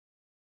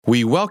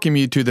We welcome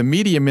you to the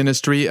media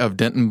ministry of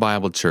Denton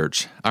Bible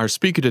Church. Our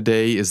speaker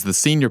today is the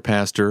senior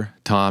pastor,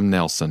 Tom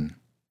Nelson.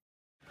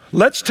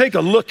 Let's take a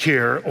look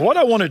here. What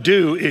I want to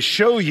do is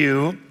show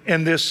you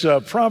in this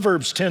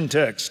Proverbs 10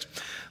 text,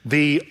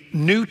 the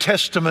New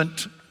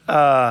Testament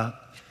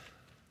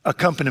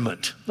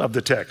accompaniment of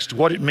the text,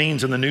 what it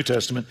means in the New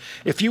Testament.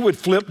 If you would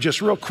flip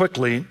just real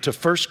quickly to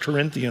 1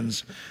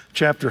 Corinthians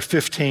chapter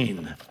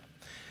 15,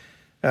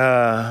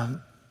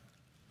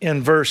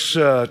 in verse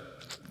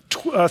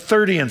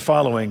 30 and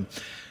following.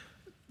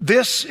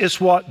 This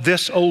is what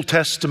this Old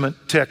Testament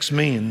text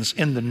means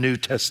in the New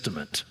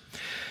Testament.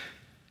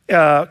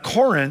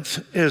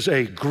 Corinth is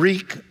a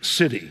Greek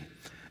city,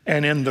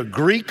 and in the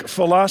Greek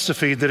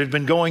philosophy that had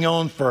been going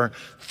on for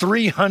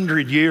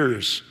 300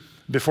 years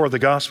before the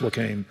gospel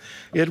came,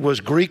 it was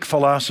Greek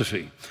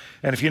philosophy.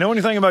 And if you know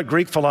anything about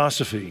Greek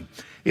philosophy,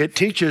 it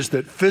teaches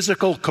that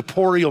physical,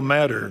 corporeal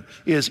matter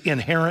is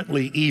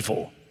inherently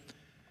evil,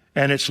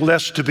 and it's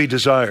less to be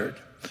desired.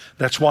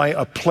 That's why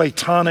a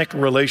platonic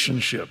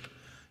relationship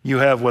you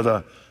have with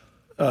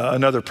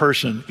another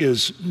person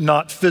is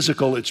not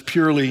physical, it's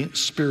purely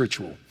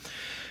spiritual.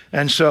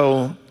 And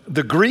so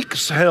the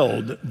Greeks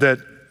held that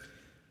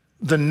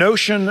the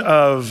notion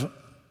of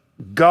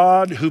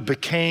God who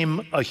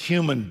became a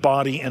human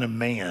body and a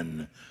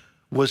man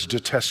was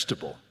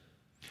detestable.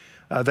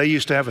 They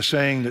used to have a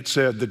saying that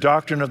said, the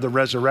doctrine of the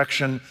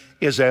resurrection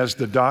is as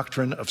the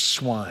doctrine of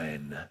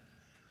swine.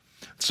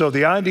 So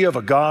the idea of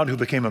a God who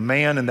became a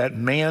man, and that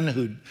man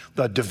who,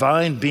 the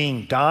divine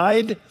being,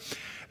 died,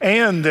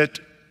 and that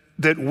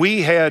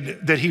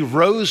he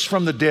rose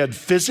from the dead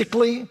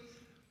physically.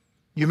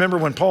 You remember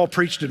when Paul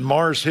preached at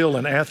Mars Hill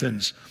in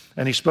Athens,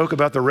 and he spoke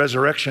about the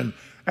resurrection,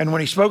 and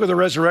when he spoke of the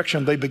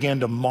resurrection, they began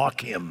to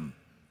mock him.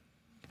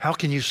 How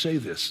can you say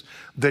this?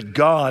 That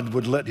God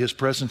would let his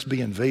presence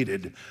be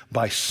invaded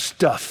by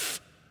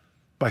stuff,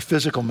 by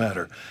physical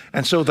matter.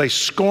 And so they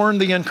scorned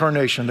the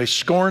incarnation, they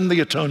scorned the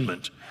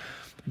atonement.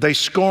 They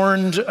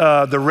scorned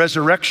the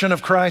resurrection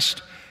of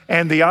Christ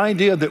and the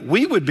idea that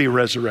we would be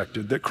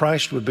resurrected, that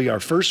Christ would be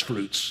our first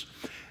fruits,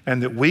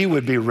 and that we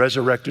would be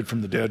resurrected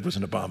from the dead was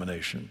an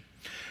abomination.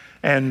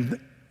 And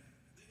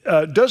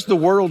does the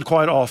world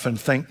quite often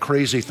think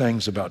crazy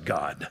things about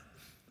God?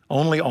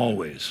 Only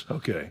always,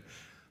 okay.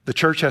 The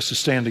church has to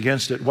stand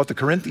against it. What the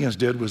Corinthians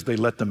did was they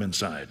let them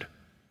inside,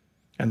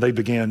 and they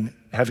began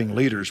having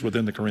leaders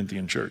within the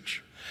Corinthian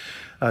church.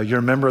 You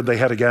remember they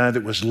had a guy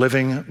that was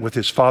living with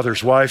his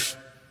father's wife.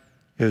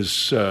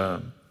 His,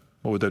 what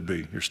would that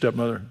be? Your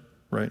stepmother,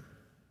 right?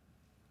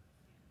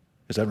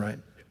 Is that right?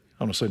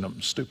 I don't say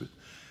nothing stupid.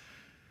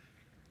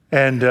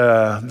 And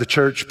the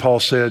church, Paul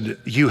said,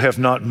 you have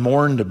not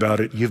mourned about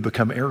it. You've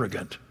become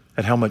arrogant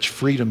at how much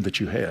freedom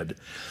that you had.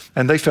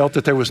 And they felt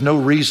that there was no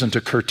reason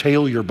to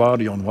curtail your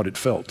body on what it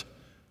felt.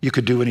 You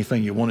could do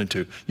anything you wanted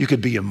to. You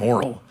could be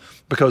immoral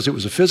because it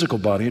was a physical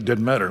body. It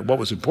didn't matter. What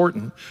was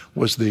important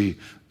was the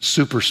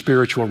super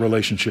spiritual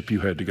relationship you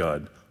had to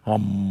God.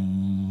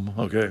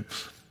 Okay.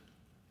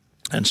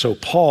 And so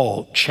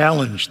Paul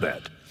challenged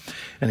that.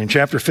 And in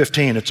chapter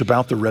 15, it's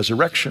about the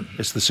resurrection.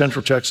 It's the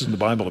central text in the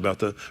Bible about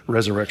the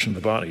resurrection of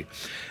the body.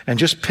 And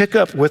just pick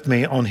up with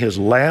me on his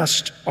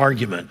last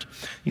argument.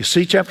 You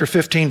see chapter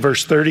 15,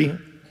 verse 30?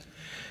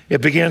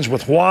 It begins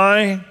with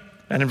why,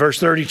 and in verse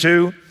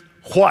 32,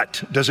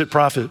 what does it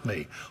profit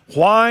me?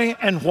 Why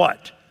and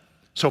what?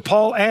 So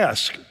Paul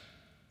asks,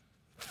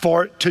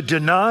 to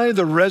deny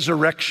the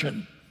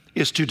resurrection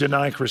is to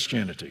deny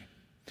Christianity.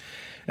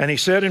 And he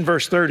said in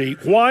verse 30,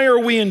 why are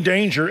we in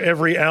danger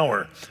every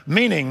hour?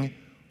 Meaning,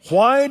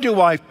 why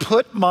do I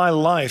put my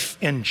life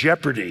in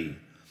jeopardy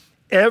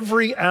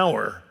every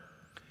hour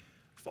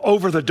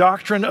over the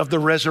doctrine of the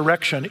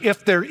resurrection?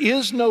 If there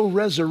is no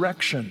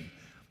resurrection,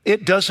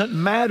 it doesn't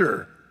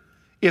matter.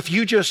 If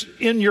you just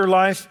end your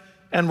life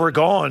and we're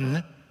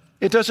gone,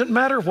 it doesn't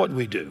matter what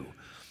we do.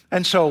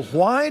 And so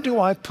why do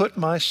I put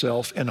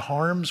myself in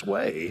harm's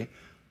way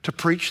to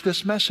preach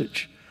this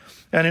message?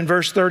 And in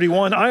verse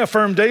 31, I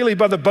affirm daily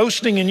by the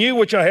boasting in you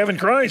which I have in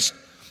Christ,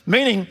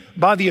 meaning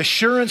by the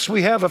assurance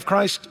we have of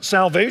Christ's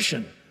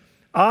salvation.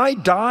 I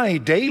die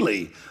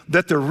daily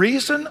that the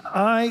reason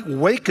I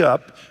wake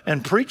up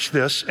and preach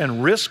this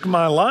and risk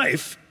my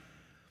life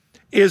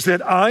is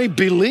that I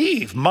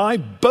believe. My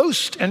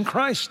boast in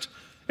Christ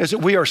is that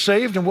we are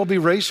saved and will be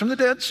raised from the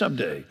dead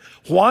someday.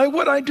 Why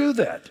would I do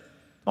that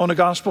on a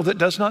gospel that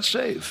does not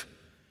save?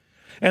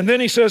 And then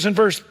he says in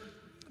verse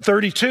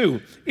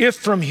 32, if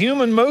from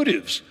human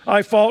motives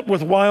I fought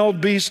with wild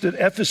beasts at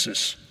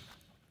Ephesus.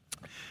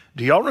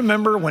 Do y'all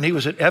remember when he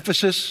was at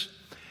Ephesus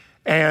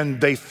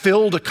and they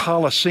filled a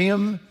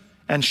Colosseum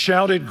and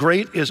shouted,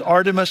 great is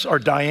Artemis or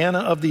Diana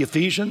of the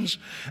Ephesians?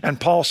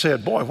 And Paul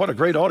said, boy, what a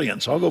great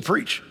audience. I'll go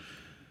preach.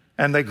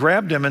 And they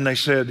grabbed him and they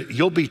said,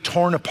 you'll be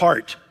torn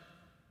apart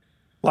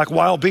like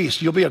wild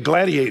beasts. You'll be a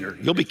gladiator.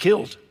 You'll be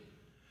killed.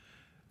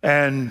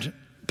 And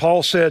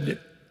Paul said,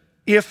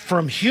 if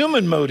from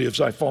human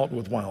motives I fought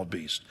with wild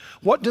beasts,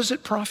 what does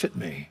it profit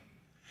me?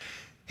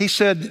 He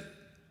said,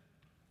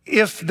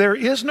 if there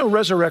is no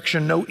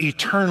resurrection, no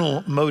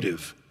eternal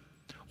motive,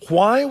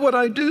 Why would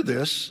I do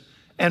this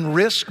and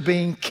risk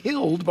being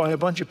killed by a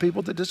bunch of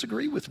people that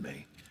disagree with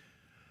me?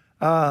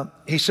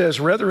 He says,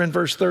 rather in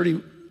verse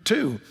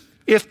 32,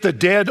 if the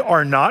dead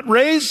are not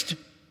raised,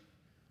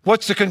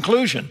 what's the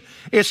conclusion?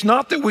 It's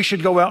not that we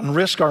should go out and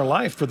risk our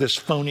life for this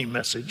phony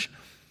message.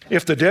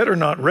 If the dead are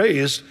not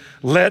raised,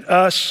 let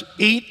us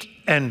eat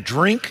and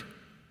drink,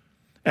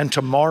 and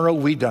tomorrow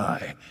we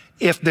die.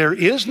 If there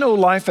is no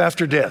life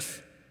after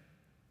death,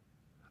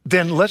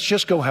 then let's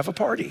just go have a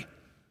party.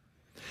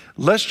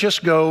 Let's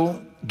just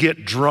go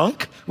get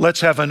drunk.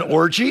 Let's have an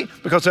orgy,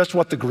 because that's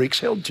what the Greeks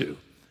held to.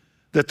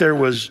 That there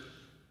was,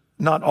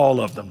 not all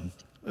of them,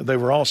 they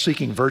were all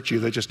seeking virtue.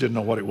 They just didn't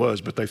know what it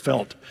was, but they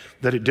felt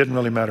that it didn't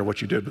really matter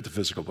what you did with the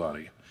physical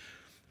body.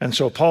 And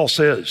so Paul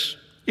says,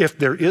 if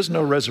there is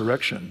no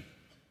resurrection,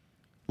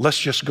 let's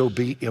just go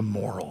be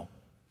immoral.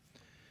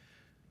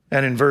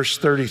 And in verse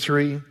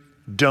 33,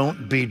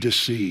 don't be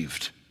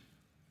deceived.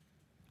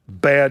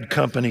 Bad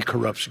company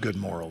corrupts good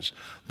morals.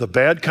 The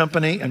bad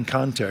company and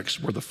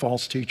context were the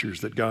false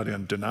teachers that got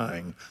in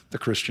denying the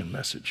Christian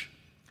message.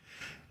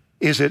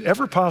 Is it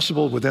ever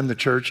possible within the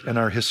church in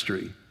our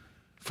history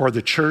for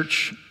the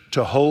church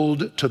to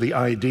hold to the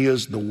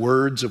ideas, the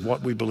words of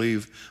what we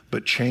believe,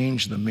 but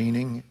change the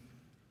meaning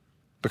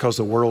because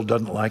the world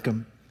doesn't like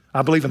them?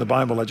 I believe in the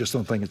Bible, I just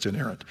don't think it's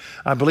inerrant.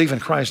 I believe in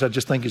Christ, I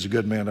just think he's a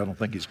good man, I don't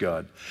think he's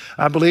God.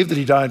 I believe that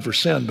he died for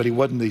sin, but he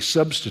wasn't the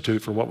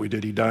substitute for what we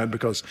did. He died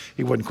because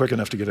he wasn't quick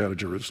enough to get out of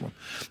Jerusalem.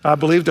 I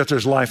believe that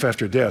there's life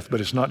after death, but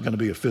it's not going to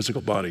be a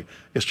physical body.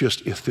 It's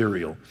just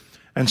ethereal.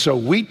 And so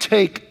we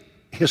take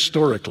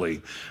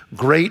historically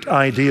great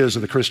ideas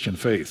of the Christian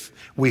faith.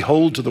 We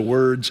hold to the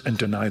words and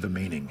deny the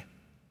meaning.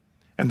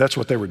 And that's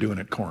what they were doing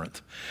at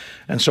Corinth.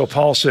 And so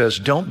Paul says,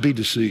 don't be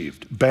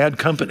deceived. Bad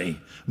company,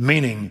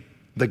 meaning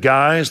the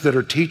guys that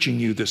are teaching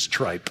you this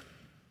tripe,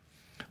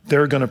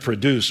 they're going to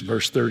produce,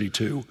 verse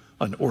 32,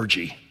 an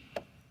orgy.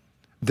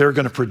 They're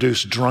going to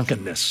produce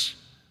drunkenness.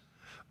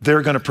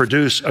 They're going to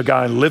produce a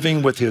guy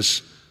living with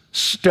his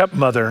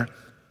stepmother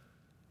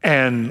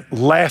and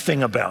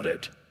laughing about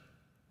it.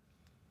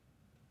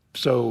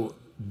 So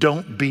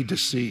don't be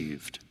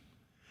deceived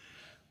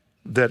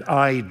that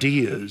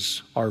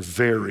ideas are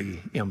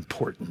very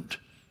important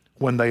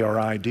when they are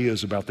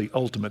ideas about the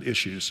ultimate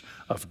issues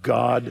of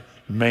God,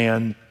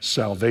 man,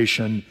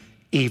 salvation,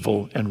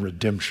 evil, and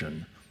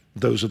redemption.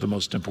 Those are the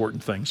most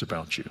important things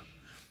about you.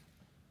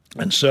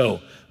 And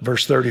so,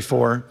 verse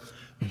 34,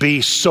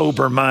 be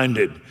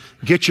sober-minded.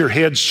 Get your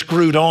head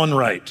screwed on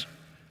right.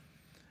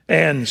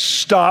 And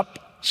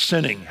stop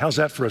sinning. How's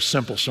that for a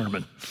simple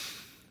sermon?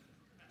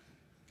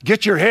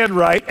 Get your head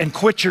right and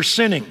quit your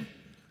sinning.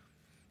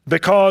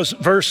 Because,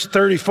 verse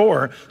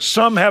 34,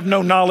 some have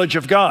no knowledge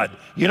of God.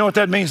 You know what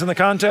that means in the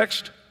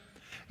context?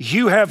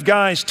 You have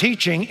guys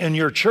teaching in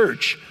your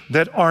church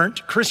that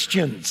aren't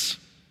Christians.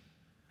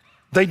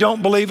 They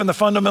don't believe in the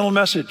fundamental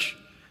message.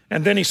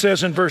 And then he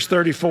says in verse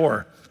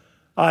 34,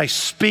 I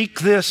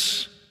speak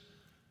this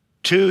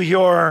to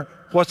your,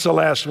 what's the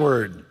last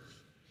word?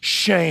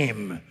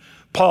 Shame.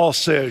 Paul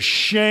says,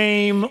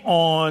 shame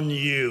on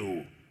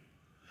you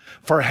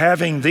for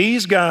having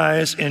these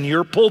guys in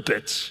your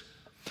pulpits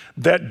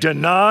that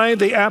deny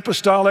the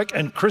apostolic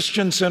and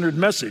Christian-centered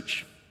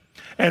message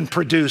and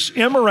produce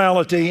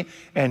immorality,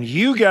 and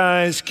you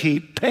guys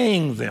keep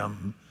paying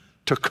them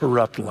to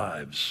corrupt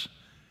lives.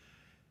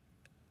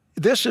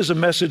 This is a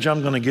message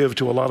I'm going to give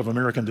to a lot of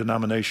American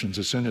denominations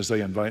as soon as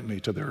they invite me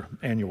to their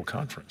annual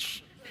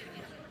conference.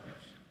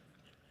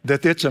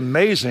 That it's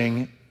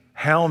amazing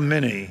how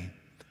many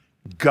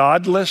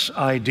godless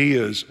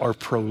ideas are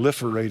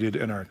proliferated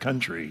in our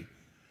country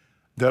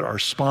that are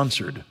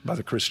sponsored by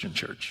the Christian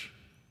church.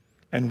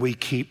 And we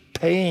keep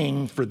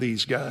paying for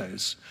these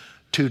guys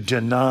to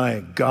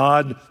deny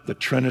God, the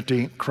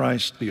Trinity,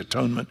 Christ, the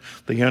atonement,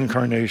 the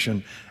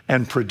incarnation,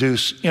 and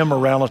produce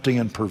immorality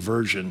and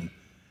perversion.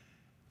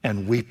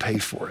 And we pay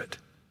for it.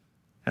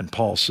 And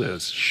Paul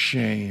says,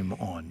 shame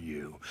on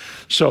you.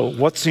 So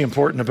what's the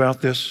important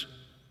about this?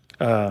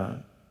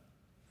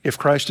 If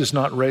Christ is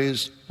not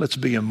raised, let's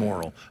be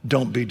immoral.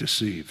 Don't be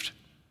deceived.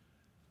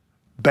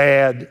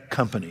 Bad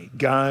company,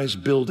 guys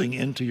building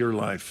into your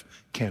life,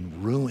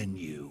 can ruin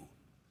you.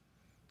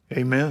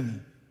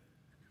 Amen.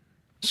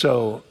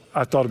 So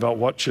I thought about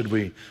what should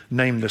we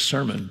name this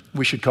sermon.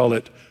 We should call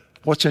it,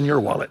 What's in Your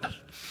Wallet?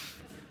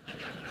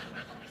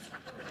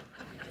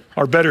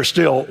 Or better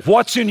still,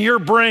 what's in your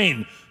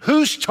brain?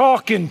 Who's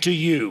talking to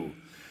you?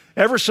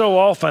 Ever so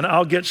often,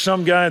 I'll get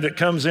some guy that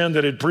comes in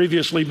that had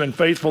previously been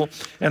faithful,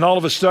 and all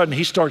of a sudden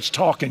he starts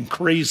talking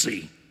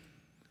crazy.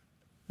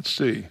 Let's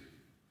see,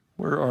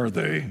 where are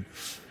they?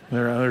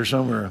 They're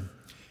somewhere.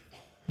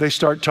 They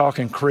start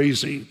talking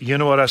crazy. You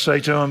know what I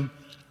say to them?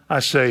 I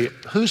say,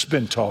 who's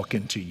been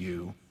talking to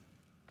you?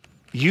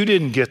 You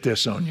didn't get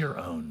this on your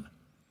own.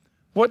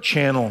 What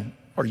channel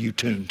are you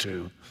tuned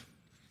to?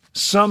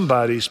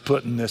 Somebody's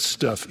putting this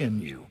stuff in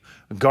you.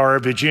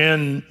 Garbage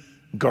in,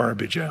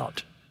 garbage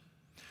out.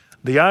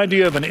 The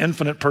idea of an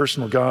infinite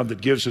personal God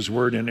that gives his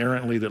word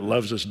inerrantly, that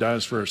loves us,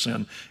 dies for our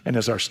sin, and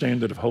is our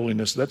standard of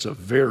holiness, that's a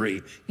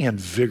very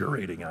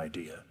invigorating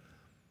idea.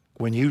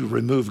 When you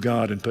remove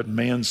God and put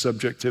man's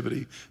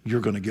subjectivity,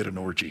 you're going to get an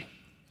orgy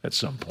at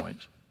some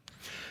point.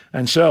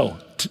 And so,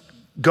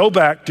 go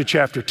back to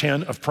chapter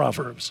 10 of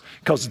Proverbs,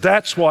 because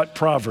that's what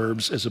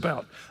Proverbs is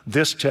about.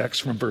 This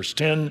text from verse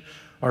 10,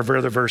 or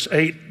rather verse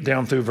 8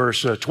 down through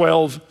verse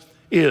 12,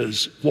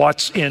 is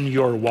what's in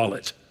your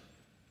wallet.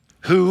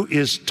 Who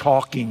is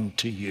talking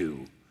to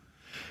you?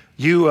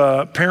 You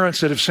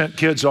parents that have sent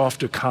kids off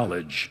to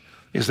college,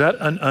 is that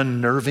an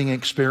unnerving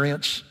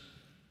experience?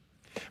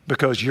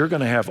 Because you're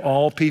going to have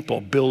all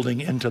people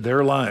building into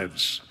their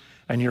lives,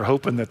 and you're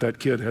hoping that that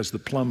kid has the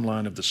plumb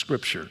line of the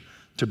scripture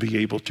to be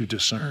able to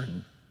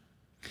discern.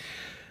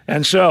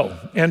 And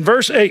so, in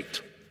verse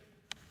 8,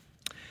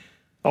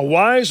 a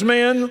wise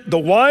man, the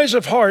wise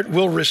of heart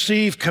will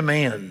receive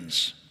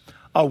commands.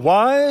 A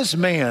wise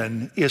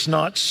man is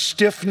not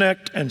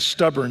stiff-necked and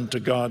stubborn to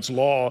God's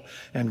law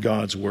and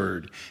God's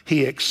word.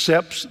 He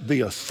accepts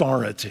the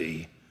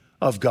authority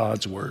of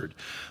God's word.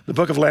 The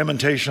book of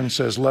Lamentations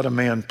says, let a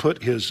man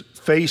put his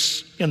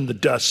face in the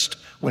dust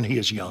when he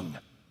is young,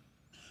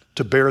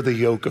 to bear the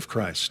yoke of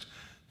Christ,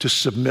 to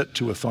submit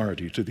to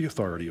authority, to the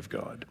authority of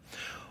God.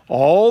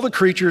 All the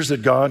creatures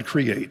that God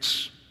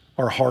creates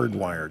are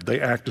hardwired. They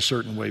act a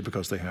certain way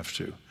because they have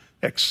to,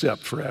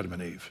 except for Adam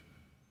and Eve.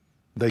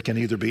 They can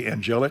either be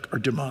angelic or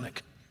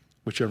demonic,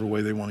 whichever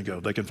way they want to go.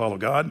 They can follow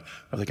God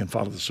or they can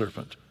follow the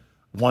serpent.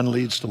 One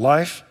leads to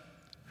life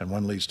and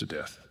one leads to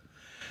death.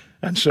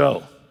 And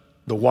so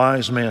the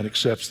wise man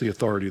accepts the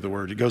authority of the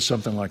word. It goes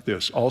something like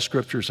this. All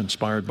scripture is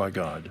inspired by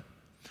God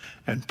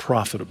and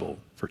profitable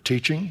for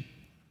teaching,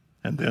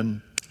 and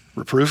then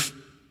reproof,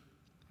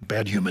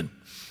 bad human,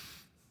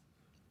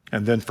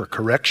 and then for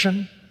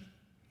correction,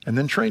 and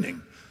then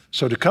training.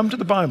 So to come to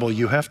the Bible,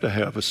 you have to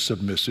have a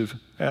submissive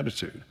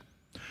attitude.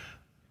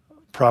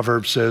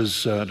 Proverbs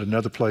says at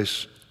another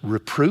place,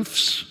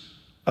 reproofs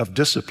of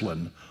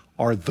discipline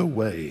are the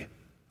way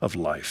of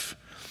life.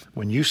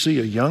 When you see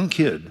a young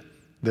kid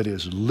that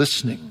is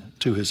listening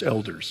to his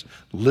elders,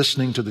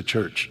 listening to the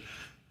church,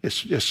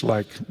 it's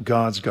like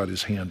God's got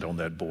his hand on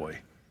that boy.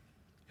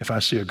 If I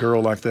see a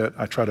girl like that,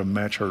 I try to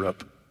match her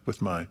up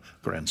with my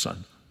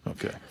grandson.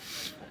 Okay.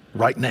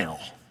 Right now.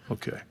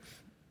 Okay.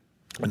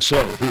 And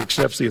so he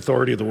accepts the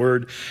authority of the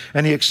word,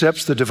 and he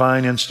accepts the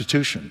divine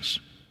institutions.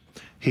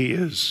 He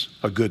is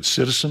a good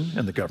citizen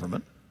in the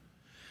government.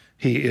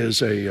 He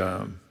is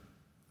a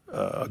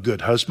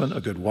good husband,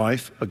 a good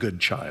wife, a good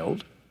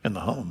child in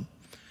the home.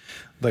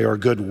 They are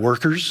good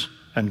workers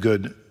and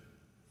good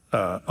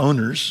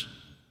owners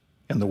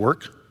in the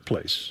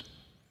workplace.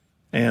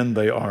 And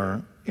they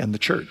are in the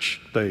church.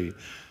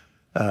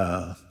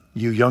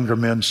 You younger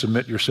men,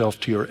 submit yourself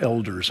to your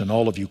elders, and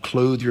all of you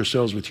clothe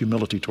yourselves with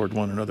humility toward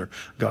one another.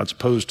 God's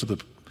opposed to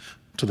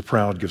the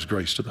proud, gives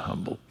grace to the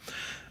humble.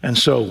 And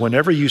so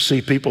whenever you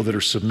see people that are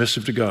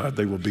submissive to God,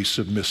 they will be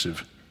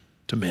submissive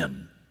to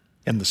men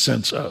in the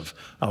sense of,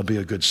 I'll be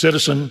a good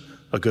citizen,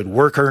 a good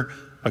worker,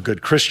 a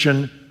good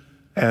Christian,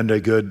 and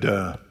a good,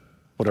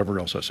 whatever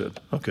else I said,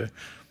 okay,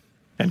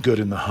 and good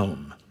in the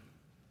home.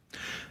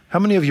 How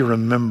many of you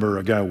remember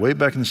a guy way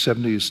back in the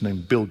 70s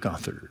named Bill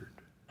Gothard?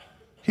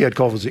 He had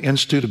called it the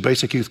Institute of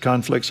Basic Youth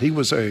Conflicts. He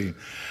was a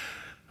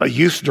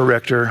youth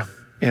director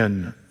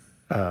in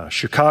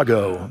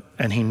Chicago,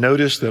 and he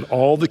noticed that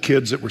all the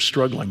kids that were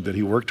struggling that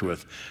he worked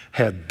with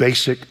had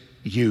basic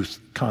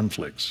youth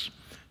conflicts.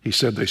 He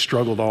said they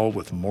struggled all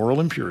with moral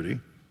impurity,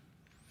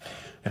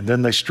 and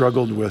then they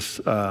struggled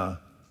with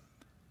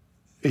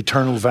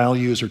eternal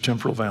values or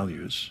temporal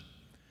values,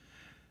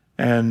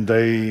 and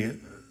they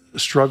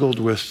struggled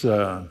with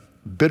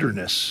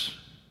bitterness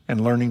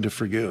and learning to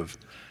forgive.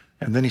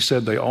 And then he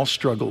said they all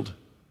struggled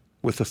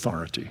with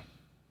authority.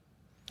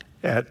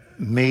 At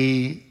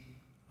me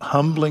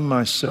humbling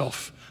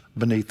myself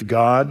beneath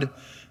God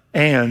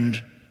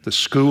and the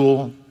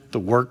school, the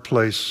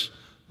workplace,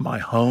 my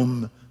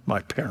home,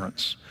 my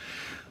parents.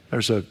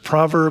 There's a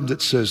proverb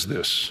that says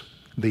this: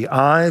 the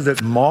eye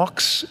that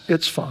mocks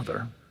its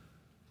father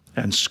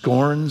and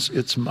scorns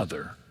its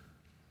mother,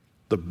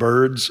 the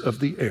birds of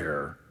the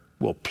air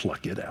will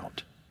pluck it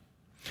out.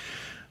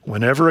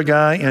 Whenever a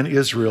guy in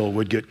Israel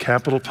would get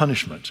capital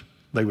punishment,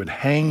 they would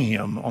hang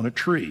him on a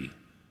tree.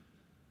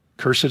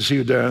 Cursed is he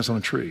who dies on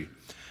a tree.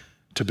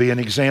 To be an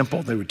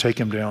example, they would take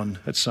him down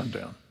at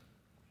sundown.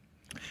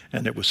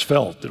 And it was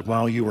felt that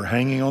while you were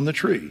hanging on the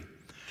tree,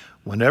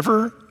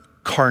 whenever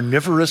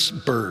carnivorous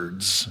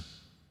birds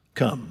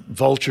come,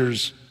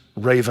 vultures,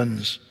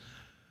 ravens,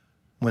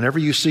 whenever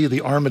you see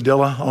the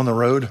armadillo on the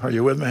road, are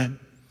you with me?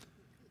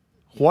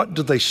 What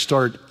do they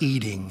start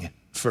eating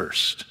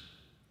first?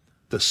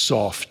 The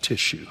soft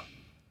tissue.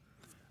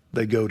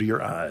 They go to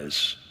your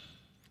eyes.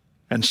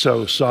 And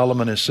so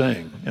Solomon is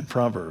saying in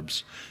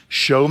Proverbs,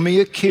 show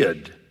me a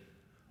kid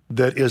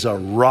that is a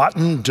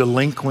rotten,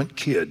 delinquent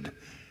kid,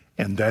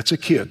 and that's a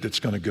kid that's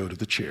going to go to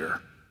the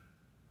chair.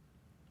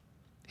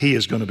 He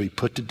is going to be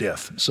put to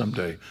death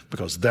someday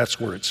because that's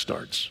where it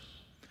starts.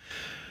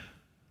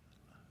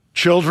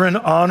 Children,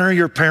 honor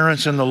your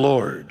parents in the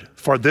Lord,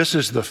 for this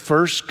is the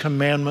first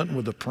commandment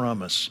with a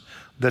promise,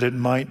 that it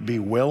might be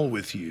well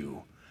with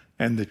you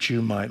and that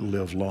you might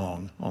live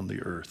long on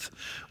the earth.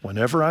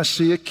 Whenever I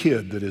see a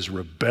kid that is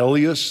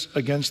rebellious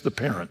against the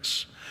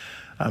parents,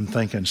 I'm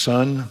thinking,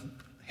 son,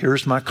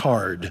 here's my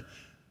card.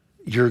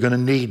 You're going to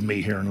need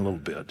me here in a little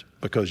bit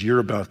because you're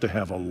about to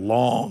have a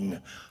long,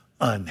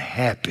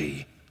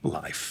 unhappy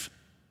life.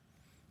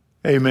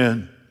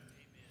 Amen.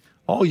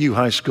 All you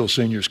high school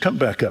seniors, come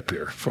back up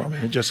here for me.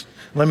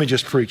 Let me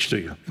just preach to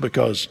you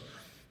because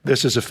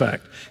this is a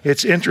fact.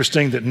 It's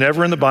interesting that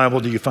never in the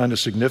Bible do you find a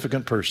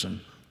significant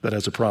person that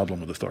has a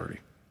problem with authority.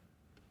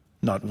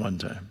 Not one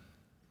time.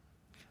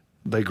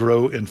 They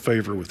grow in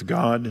favor with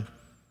God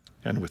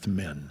and with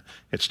men.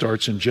 It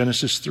starts in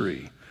Genesis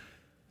 3.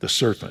 The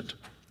serpent.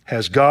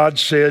 Has God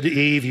said,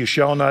 Eve, you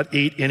shall not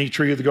eat any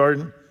tree of the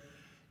garden?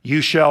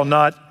 You shall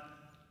not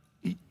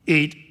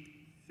eat.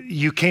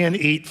 You can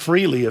eat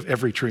freely of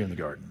every tree in the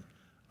garden.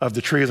 Of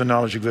the tree of the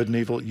knowledge of good and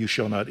evil, you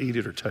shall not eat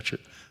it or touch it,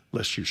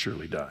 lest you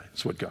surely die.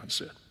 That's what God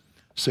said.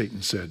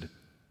 Satan said,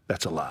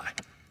 that's a lie.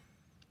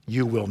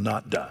 You will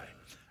not die.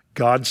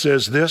 God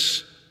says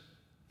this,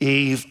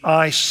 Eve,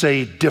 I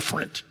say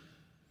different.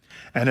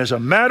 And as a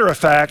matter of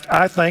fact,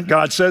 I think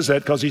God says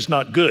that because he's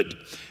not good.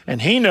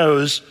 And he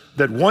knows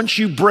that once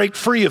you break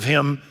free of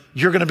him,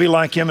 you're going to be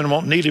like him and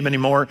won't need him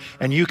anymore,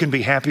 and you can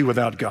be happy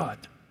without God.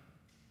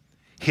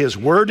 His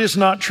word is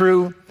not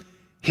true,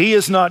 he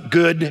is not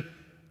good,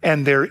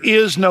 and there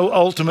is no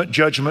ultimate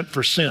judgment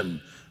for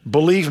sin.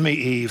 Believe me,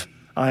 Eve,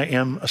 I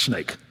am a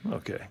snake.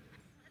 Okay.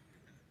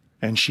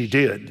 And she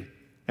did,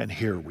 and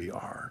here we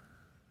are.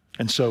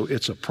 And so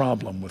it's a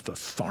problem with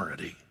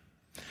authority.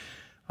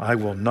 I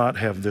will not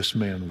have this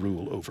man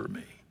rule over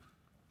me.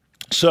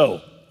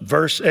 So,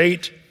 verse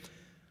 8,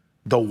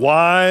 the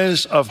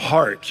wise of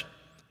heart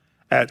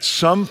at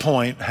some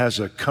point has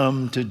a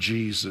come to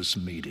Jesus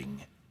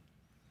meeting.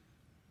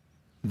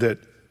 That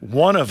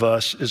one of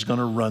us is going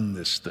to run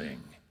this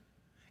thing.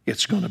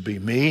 It's going to be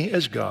me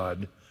as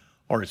God,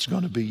 or it's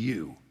going to be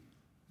you,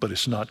 but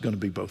it's not going to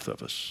be both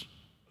of us.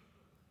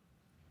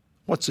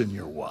 What's in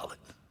your wallet?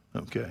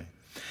 Okay.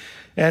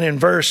 And in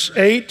verse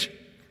 8,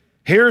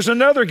 here's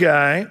another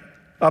guy,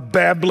 a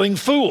babbling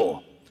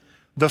fool.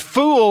 The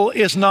fool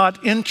is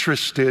not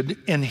interested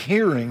in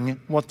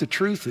hearing what the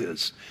truth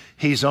is.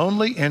 He's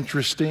only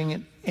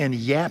interested in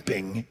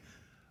yapping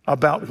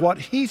about what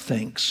he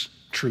thinks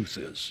truth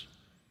is.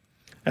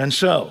 And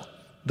so,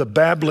 the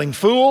babbling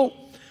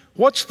fool,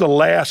 what's the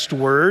last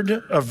word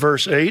of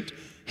verse 8?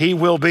 He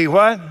will be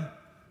what?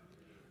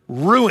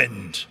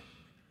 Ruined.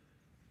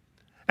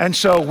 And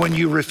so when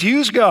you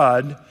refuse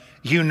God,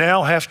 you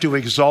now have to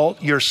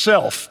exalt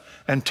yourself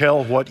and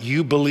tell what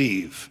you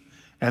believe.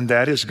 And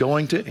that is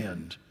going to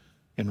end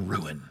in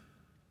ruin,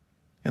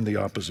 in the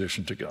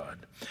opposition to God.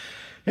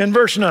 In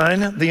verse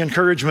 9, the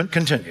encouragement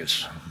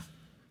continues.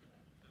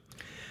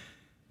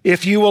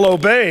 If you will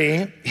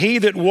obey, he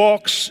that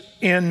walks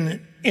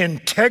in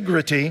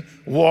integrity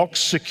walks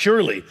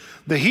securely.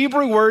 The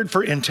Hebrew word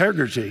for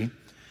integrity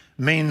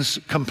means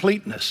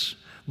completeness,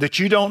 that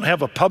you don't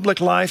have a public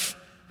life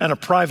and a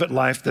private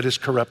life that is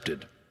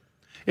corrupted.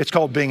 It's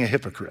called being a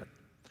hypocrite.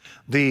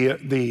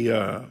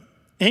 The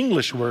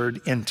English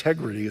word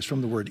integrity is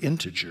from the word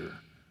integer,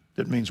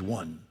 that means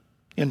one,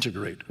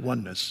 integrate,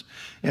 oneness.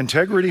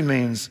 Integrity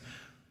means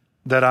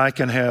that I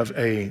can have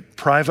a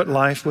private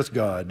life with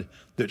God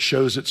that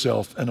shows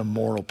itself in a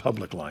moral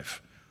public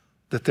life.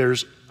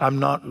 That I'm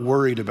not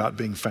worried about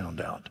being found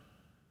out.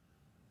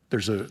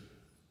 The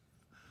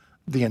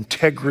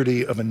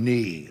integrity of a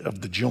knee,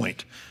 of the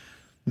joint,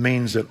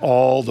 means that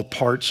all the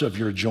parts of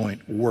your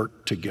joint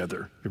work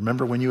together.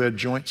 Remember when you had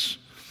joints?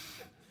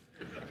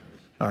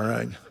 All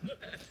right.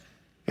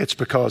 It's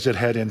because it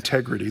had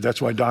integrity.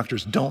 That's why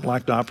doctors don't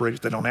like to operate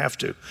if they don't have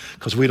to,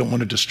 because we don't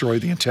want to destroy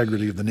the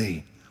integrity of the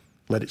knee.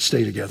 Let it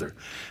stay together.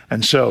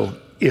 And so,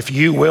 if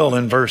you will,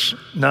 in verse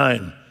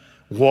 9,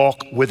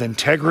 walk with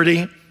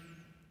integrity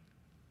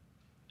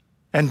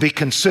and be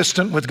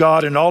consistent with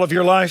God in all of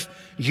your life,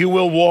 you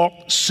will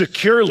walk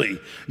securely.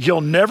 You'll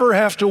never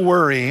have to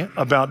worry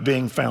about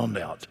being found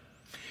out.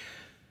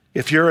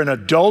 If you're an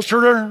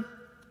adulterer,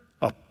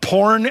 a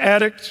porn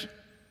addict,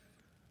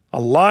 a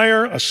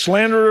liar, a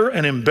slanderer,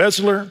 an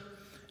embezzler,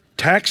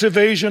 tax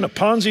evasion, a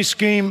Ponzi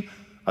scheme,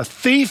 a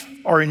thief,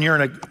 or you're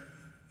in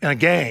a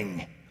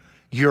gang,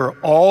 you're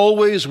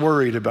always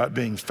worried about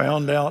being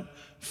found out,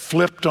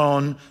 flipped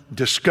on,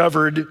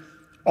 discovered,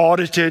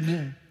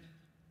 audited.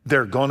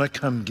 They're gonna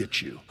come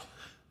get you.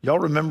 Y'all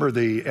remember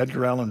the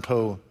Edgar Allan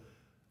Poe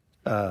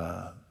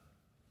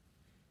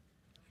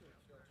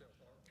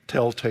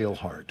Telltale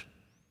Heart?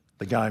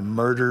 The guy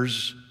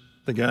murders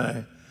the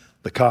guy.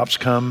 The cops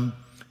come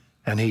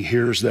and he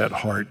hears that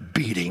heart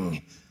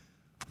beating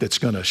that's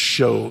gonna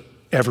show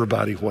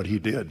everybody what he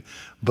did.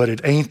 But it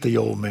ain't the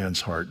old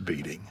man's heart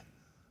beating.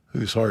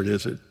 Whose heart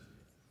is it?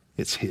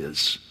 It's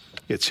his.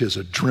 It's his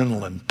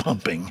adrenaline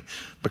pumping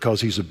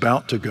because he's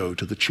about to go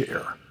to the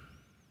chair.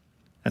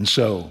 And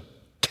so,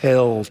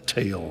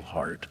 telltale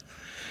heart.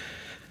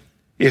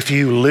 If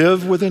you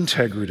live with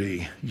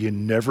integrity, you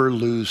never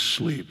lose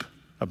sleep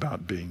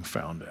about being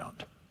found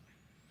out.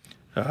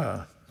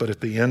 But at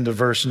the end of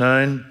verse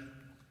 9,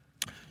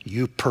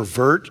 you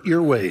pervert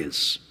your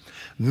ways,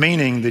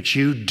 meaning that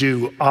you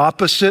do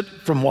opposite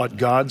from what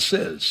God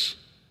says.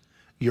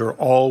 You're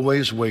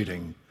always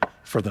waiting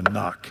for the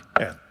knock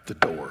at the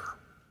door.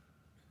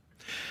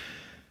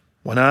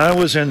 When I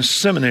was in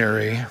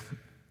seminary,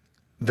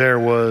 there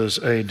was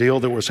a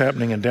deal that was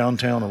happening in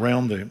downtown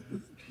around the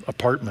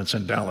apartments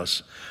in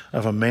Dallas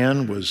of a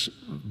man was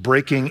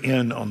breaking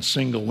in on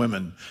single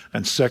women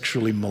and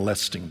sexually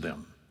molesting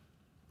them.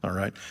 All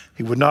right?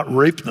 He would not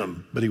rape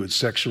them, but he would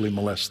sexually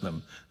molest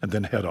them and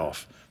then head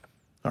off.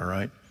 All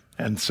right?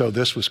 And so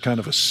this was kind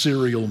of a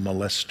serial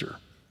molester.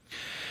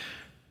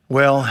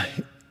 Well,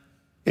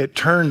 it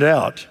turned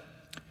out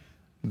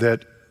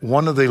that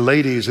one of the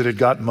ladies that had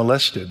gotten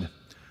molested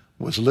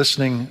was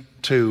listening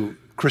to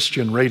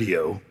Christian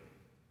radio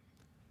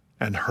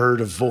and heard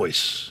a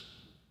voice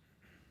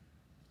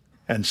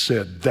and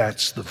said,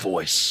 "That's the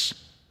voice."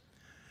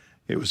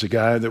 It was a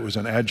guy that was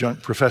an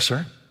adjunct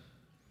professor.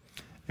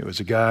 It was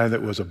a guy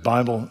that was a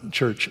Bible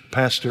church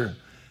pastor.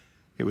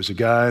 It was a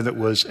guy that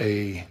was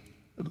a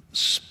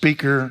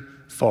speaker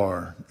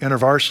for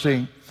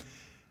InterVarsity,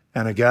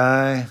 and a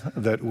guy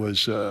that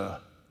was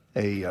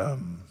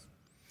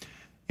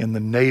in the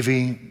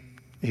Navy.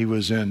 He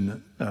was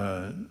in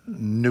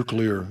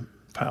nuclear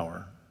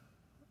power,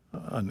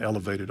 an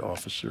elevated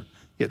officer.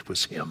 It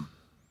was him.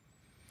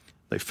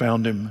 They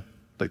found him.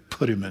 They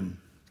put him in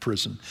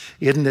prison.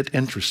 Isn't it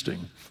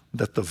interesting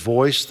that the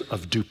voice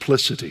of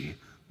duplicity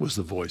was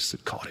the voice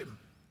that caught him?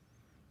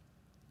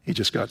 He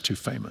just got too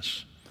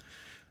famous.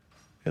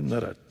 Isn't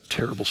that a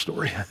terrible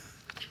story?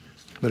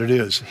 But it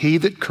is. He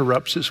that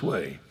corrupts his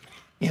way,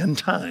 in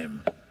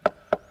time,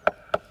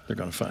 they're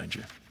going to find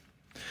you.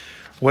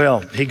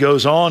 Well, he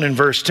goes on in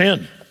verse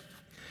 10.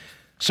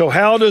 So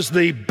how does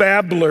the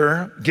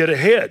babbler get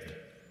ahead?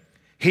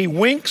 He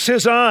winks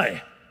his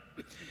eye.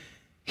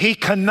 He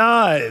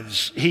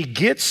connives. He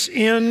gets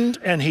in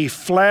and he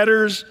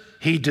flatters.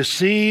 He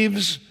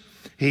deceives.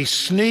 He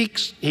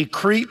sneaks. He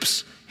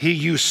creeps. He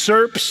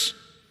usurps.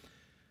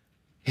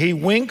 He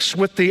winks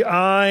with the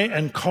eye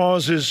and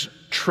causes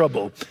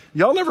trouble.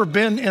 Y'all ever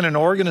been in an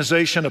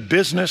organization, a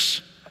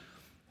business,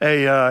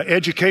 a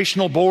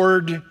educational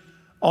board,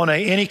 on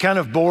any kind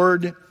of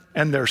board,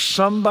 and there's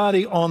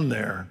somebody on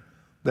there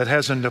that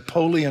has a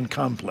Napoleon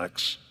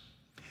complex,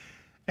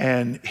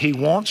 and he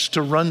wants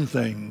to run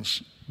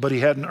things, but he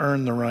hadn't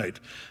earned the right.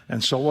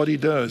 And so what he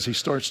does, he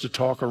starts to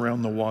talk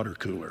around the water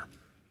cooler.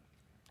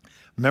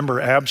 Remember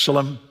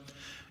Absalom?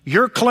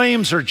 Your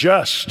claims are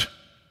just.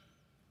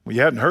 Well,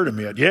 you hadn't heard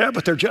him yet. Yeah,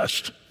 but they're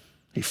just.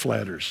 He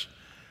flatters.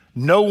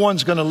 No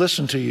one's going to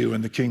listen to you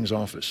in the king's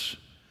office.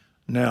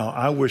 Now,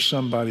 I wish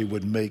somebody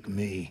would make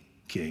me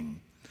king,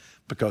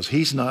 because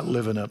he's not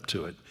living up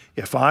to it.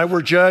 If I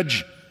were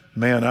judge,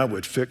 man, I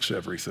would fix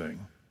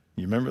everything.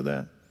 You remember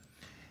that?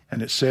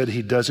 And it said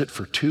he does it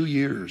for 2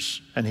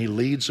 years, and he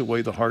leads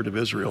away the heart of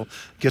Israel,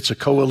 gets a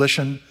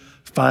coalition,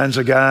 finds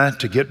a guy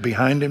to get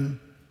behind him,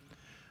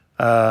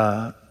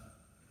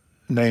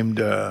 named,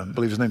 I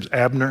believe his name's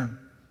Abner,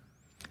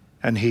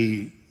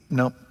 and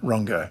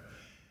wrong guy.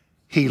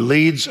 He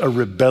leads a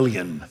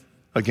rebellion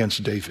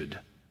against David.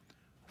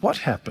 What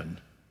happened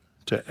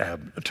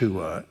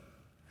to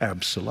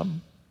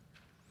Absalom?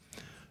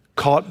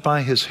 Caught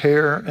by his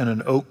hair in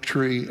an oak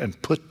tree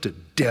and put to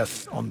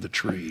death on the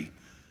tree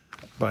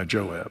by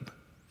Joab.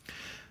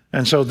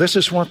 And so this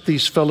is what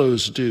these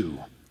fellows do,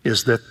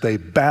 is that they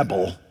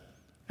babble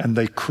and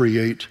they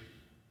create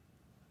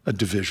a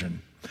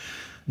division.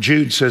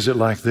 Jude says it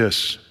like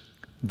this: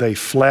 they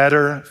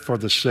flatter for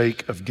the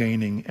sake of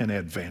gaining an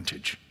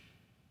advantage.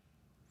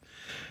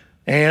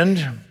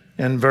 And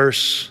in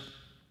verse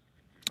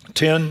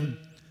 10,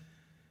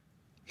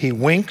 he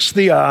winks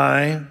the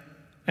eye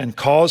and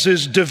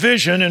causes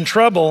division and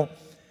trouble.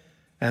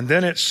 And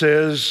then it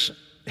says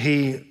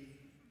he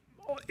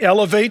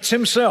elevates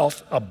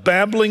himself, a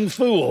babbling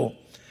fool.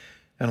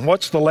 And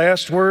what's the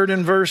last word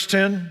in verse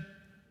 10?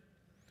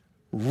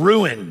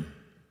 Ruin.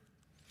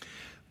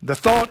 The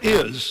thought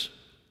is,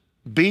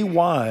 be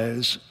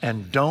wise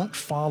and don't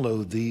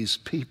follow these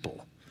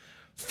people.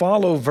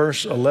 Follow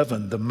verse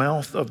 11. The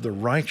mouth of the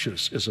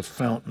righteous is a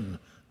fountain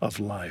of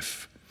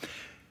life.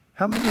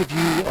 How many of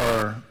you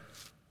are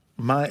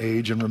my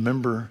age and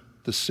remember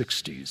the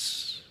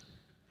 60s?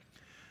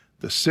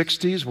 The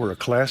 60s were a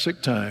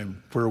classic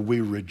time where we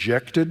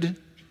rejected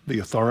the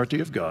authority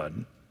of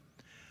God,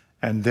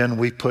 and then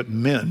we put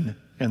men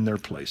in their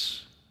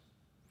place.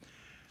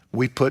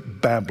 We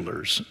put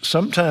babblers.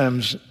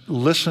 Sometimes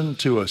listen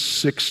to a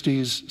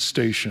 60s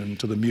station,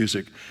 to the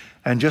music,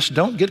 and just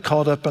don't get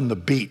caught up in the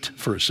beat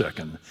for a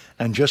second,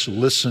 and just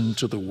listen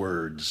to the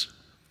words.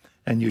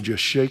 And you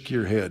just shake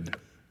your head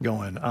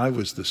going, I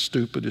was the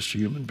stupidest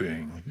human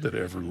being that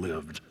ever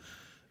lived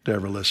to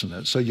ever listen to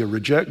it. So you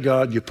reject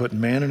God, you put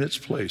man in its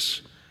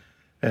place.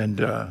 And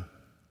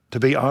to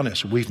be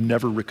honest, we've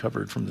never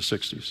recovered from the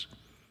 60s.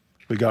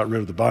 We got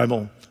rid of the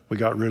Bible. We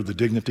got rid of the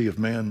dignity of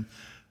man.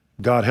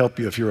 God help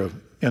you if you're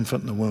an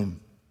infant in the womb.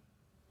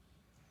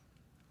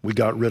 We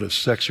got rid of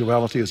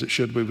sexuality as it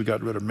should be. We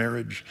got rid of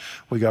marriage.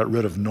 We got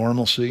rid of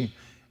normalcy,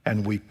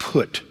 and we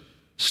put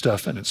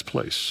stuff in its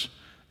place.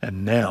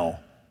 And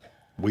now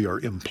we are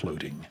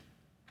imploding.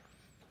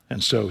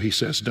 And so he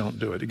says, don't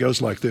do it. It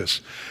goes like this.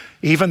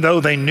 Even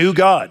though they knew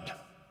God,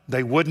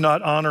 they would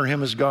not honor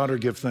him as God or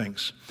give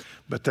thanks,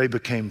 but they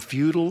became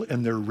futile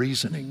in their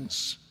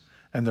reasonings,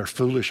 and their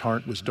foolish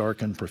heart was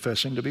darkened.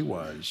 Professing to be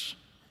wise,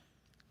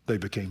 they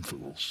became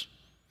fools.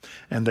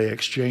 And they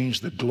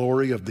exchanged the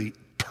glory of the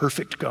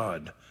perfect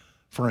God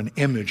for an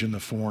image in the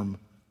form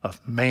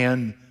of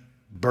man,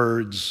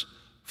 birds,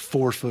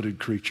 four-footed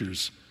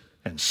creatures,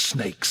 and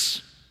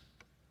snakes.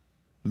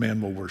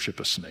 Man will worship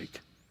a snake.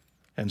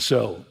 And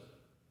so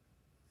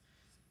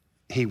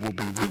he will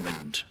be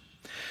ruined.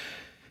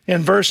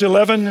 In verse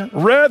 11,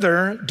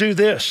 rather do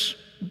this.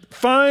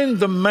 Find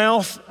the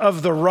mouth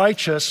of the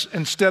righteous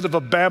instead of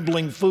a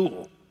babbling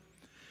fool.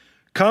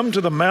 Come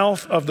to the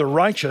mouth of the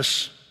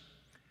righteous,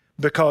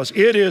 because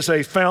it is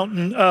a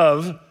fountain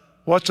of,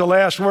 what's the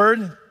last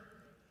word?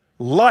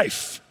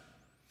 Life.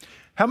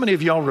 How many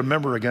of y'all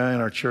remember a guy in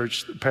our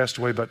church that passed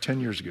away about 10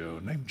 years ago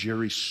named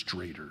Jerry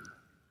Strader?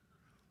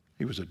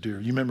 He was a dear.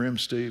 You remember him,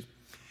 Steve?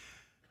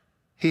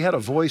 He had a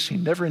voice, he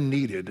never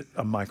needed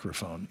a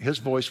microphone. His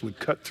voice would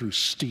cut through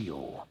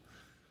steel.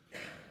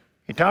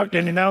 He talked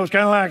in your nose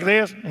kind of like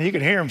this, and you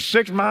could hear him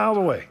 6 miles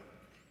away.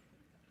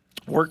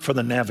 Worked for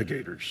the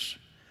Navigators.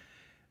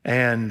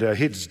 And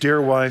his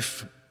dear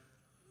wife,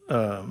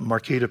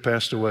 Marquita,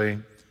 passed away,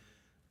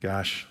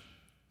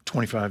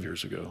 25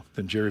 years ago.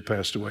 Then Jerry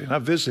passed away. And I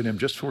visited him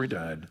just before he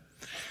died.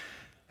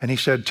 And he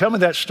said, tell me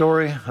that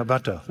story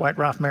about the White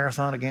Rock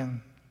Marathon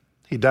again.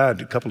 He died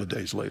a couple of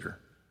days later.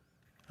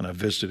 And I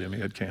visited him.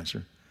 He had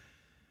cancer.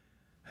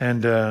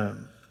 And I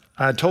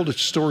had told a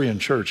story in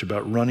church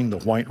about running the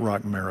White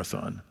Rock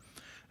Marathon.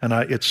 And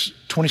it's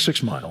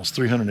 26 miles,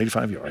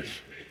 385 yards.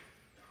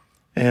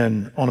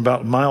 And on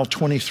about mile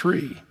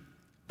 23,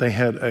 they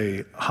had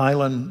a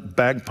Highland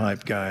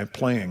bagpipe guy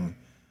playing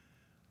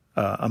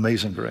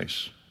Amazing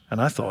Grace.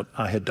 And I thought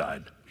I had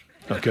died.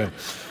 Okay.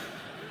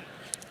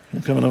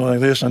 I'm coming up like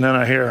this, and then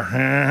I hear,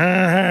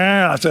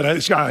 I said,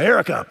 it's got here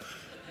I come.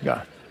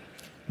 God.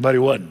 But he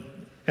wasn't.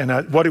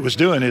 And what it was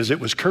doing is it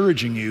was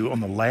encouraging you on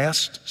the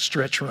last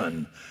stretch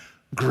run,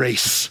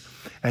 grace.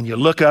 And you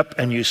look up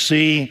and you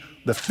see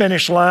the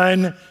finish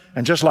line,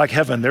 and just like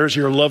heaven, there's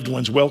your loved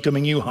ones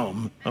welcoming you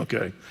home.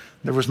 Okay.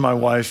 There was my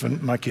wife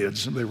and my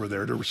kids, and they were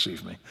there to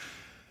receive me.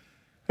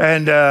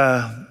 And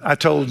I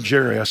told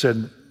Jerry, I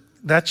said,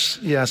 that's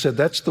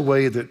the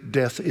way that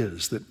death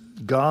is,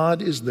 that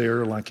God is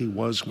there like he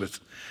was with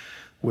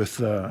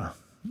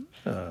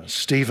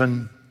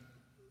Stephen.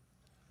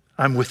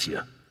 I'm with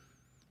you.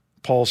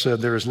 Paul said,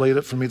 there is laid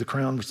up for me the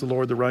crown which the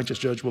Lord, the righteous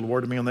judge, will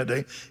award to me on that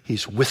day.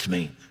 He's with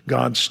me.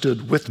 God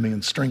stood with me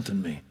and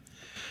strengthened me.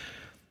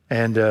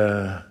 And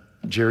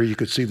Jerry, you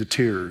could see the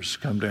tears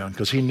come down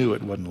because he knew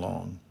it wasn't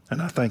long.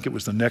 And I think it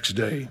was the next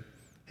day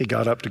he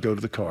got up to go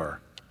to the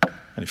car and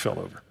he fell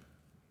over.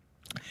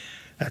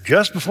 Now,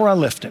 just before I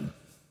left him,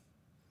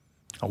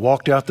 I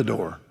walked out the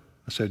door.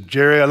 I said,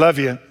 Jerry, I love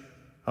you.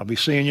 I'll be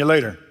seeing you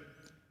later.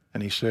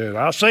 And he said,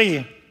 I'll see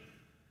you.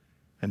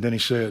 And then he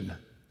said,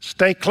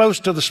 stay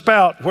close to the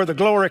spout where the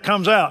glory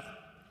comes out.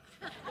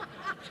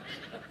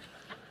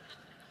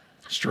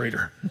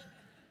 Straighter.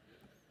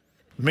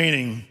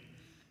 Meaning,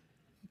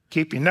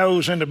 keep your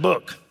nose in the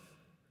book.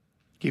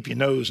 Keep your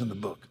nose in the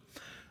book.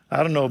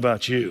 I don't know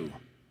about you,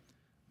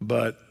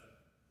 but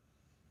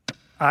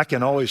I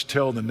can always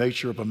tell the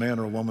nature of a man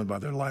or a woman by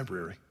their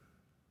library.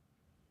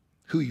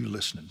 Who are you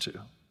listening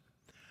to?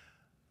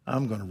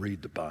 I'm going to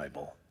read the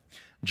Bible.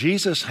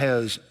 Jesus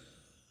has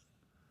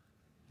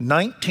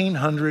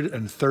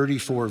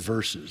 1,934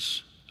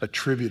 verses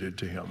attributed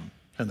to him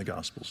in the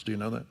Gospels. Do you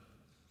know that?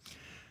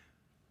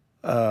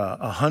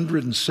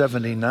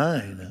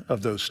 179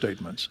 of those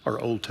statements are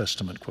Old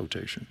Testament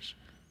quotations.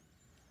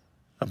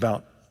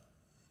 About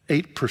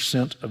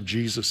 8% of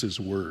Jesus's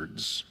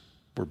words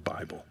were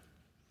Bible.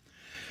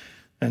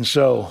 And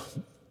so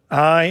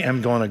I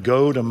am going to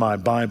go to my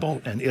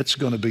Bible, and it's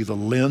going to be the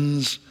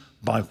lens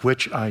by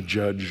which I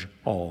judge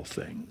all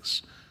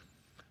things.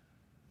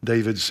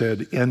 David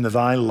said, in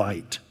thy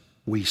light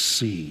we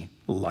see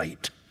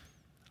light.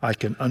 I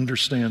can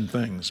understand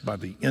things by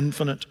the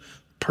infinite,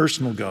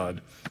 personal God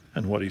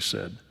and what he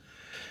said.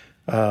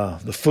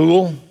 The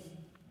fool,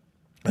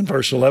 in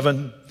verse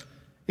 11,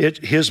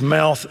 his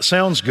mouth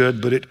sounds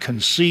good, but it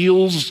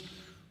conceals,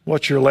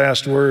 what's your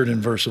last word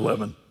in verse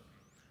 11?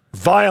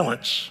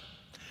 Violence.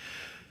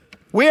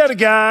 We had a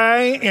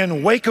guy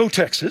in Waco,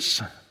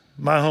 Texas,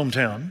 my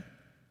hometown,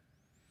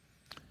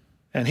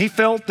 and he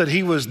felt that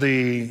he was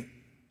the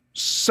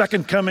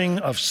second coming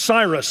of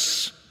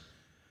Cyrus,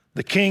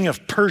 the king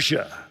of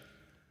Persia,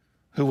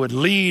 who would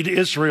lead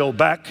Israel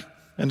back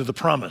into the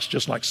promise,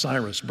 just like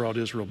Cyrus brought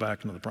Israel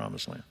back into the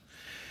promised land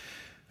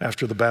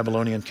after the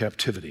Babylonian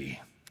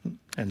captivity.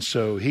 And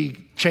so he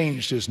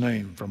changed his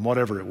name from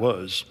whatever it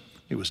was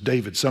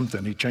David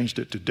something. He changed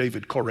it to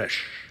David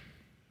Koresh.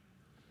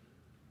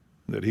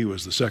 that he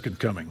was the second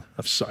coming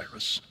of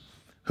Cyrus,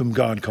 whom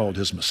God called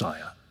his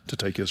Messiah to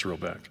take Israel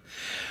back.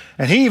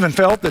 And he even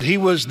felt that he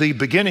was the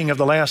beginning of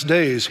the last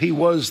days. He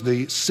was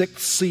the sixth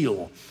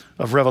seal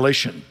of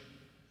Revelation.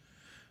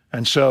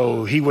 And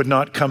so he would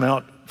not come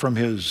out from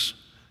his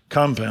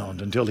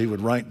compound until he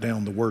would write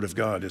down the word of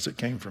God as it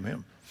came from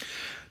him.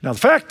 Now, the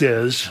fact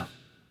is,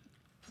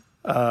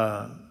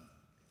 I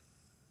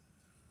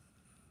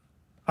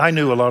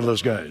knew a lot of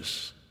those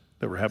guys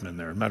that were happening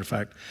there. As a matter of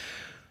fact,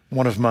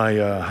 one of my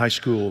high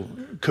school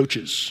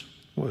coaches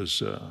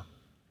was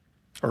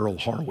Earl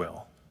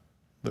Harwell,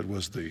 that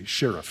was the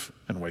sheriff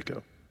in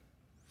Waco.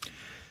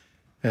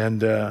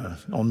 And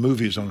on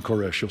movies on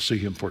Koresh, you'll see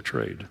him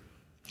portrayed.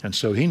 And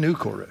so he knew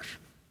Koresh.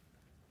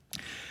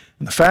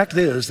 And the fact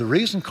is, the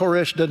reason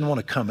Koresh didn't want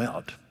to come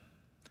out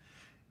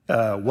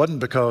wasn't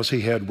because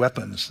he had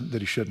weapons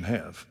that he shouldn't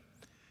have.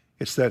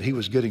 It's that he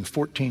was getting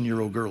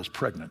 14-year-old girls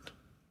pregnant.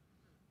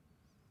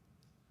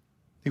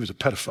 He was a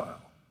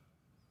pedophile.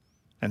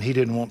 And he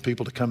didn't want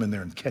people to come in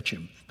there and catch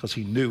him because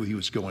he knew he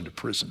was going to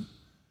prison.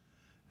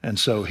 And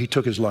so he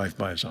took his life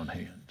by his own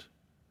hand.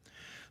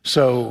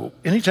 So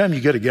anytime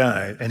you get a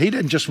guy, and he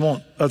didn't just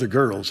want other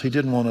girls, he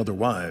didn't want other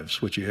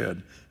wives, which he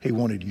had. He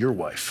wanted your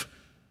wife.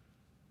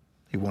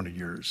 He wanted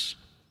yours.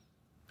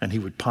 And he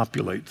would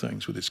populate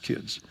things with his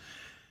kids.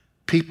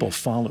 People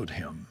followed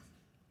him,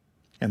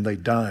 and they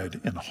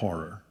died in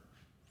horror.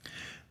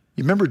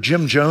 You remember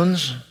Jim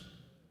Jones?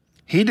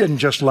 He didn't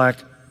just like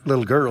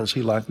little girls,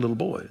 he liked little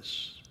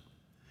boys.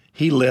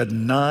 He led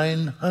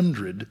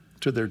 900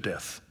 to their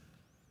death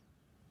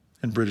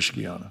in British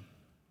Guiana.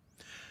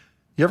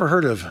 You ever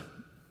heard of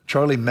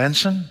Charlie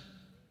Manson?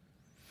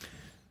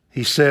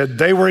 He said,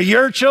 "They were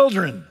your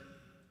children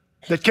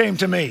that came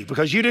to me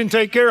because you didn't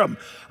take care of them.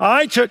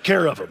 I took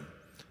care of them."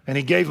 And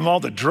he gave them all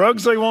the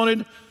drugs they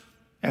wanted,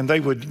 and they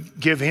would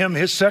give him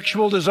his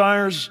sexual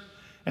desires,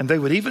 and they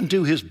would even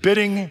do his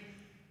bidding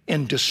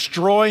in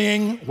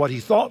destroying what he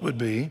thought would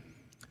be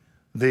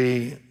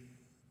the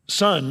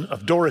son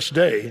of Doris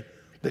Day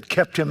that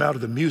kept him out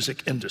of the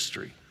music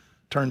industry.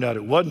 Turned out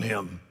it wasn't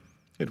him,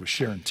 it was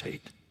Sharon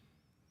Tate.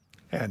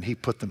 And he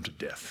put them to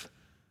death.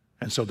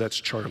 And so that's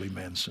Charlie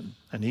Manson.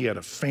 And he had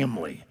a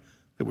family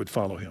that would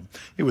follow him.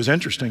 It was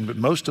interesting, but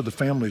most of the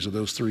families of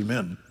those three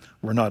men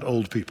were not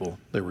old people,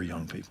 they were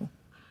young people.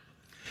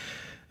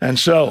 And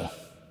so,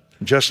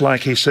 just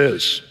like he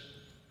says,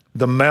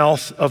 the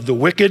mouth of the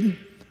wicked,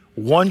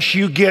 once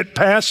you get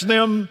past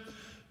them,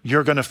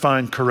 you're going to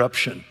find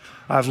corruption.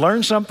 I've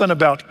learned something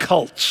about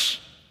cults.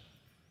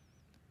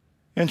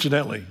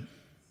 Incidentally,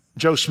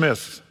 Joe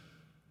Smith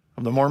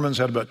of the Mormons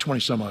had about 20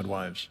 some odd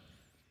wives.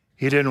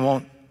 He didn't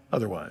want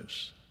other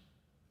wives.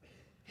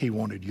 He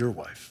wanted your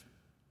wife.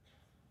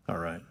 All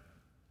right.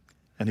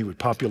 And he would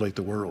populate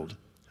the world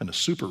in a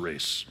super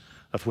race,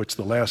 of which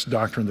the last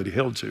doctrine that he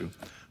held to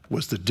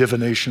was the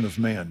divination of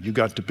man. You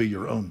got to be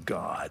your own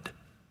God.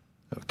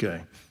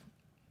 Okay.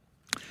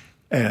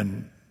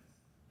 And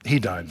he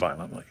died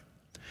violently.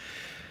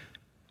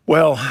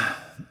 Well,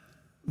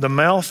 the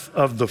mouth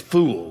of the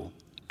fool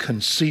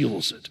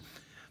conceals it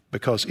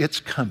because it's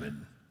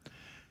coming.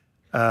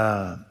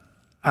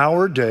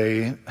 Our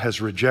day has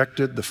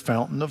rejected the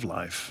fountain of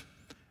life,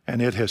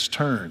 and it has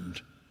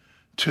turned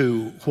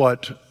to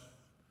what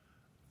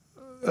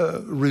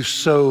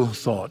Rousseau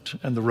thought,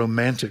 and the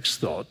Romantics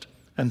thought,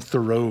 and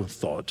Thoreau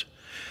thought,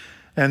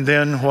 and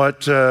then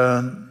what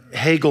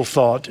Hegel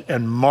thought,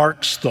 and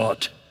Marx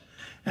thought,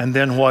 and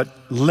then what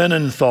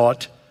Lenin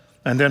thought,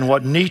 and then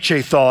what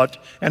Nietzsche thought,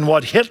 and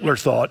what Hitler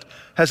thought.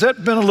 Has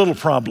that been a little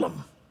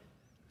problem?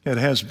 It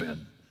has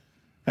been.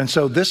 And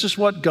so this is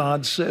what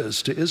God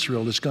says to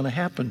Israel is going to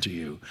happen to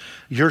you.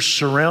 You're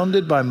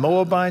surrounded by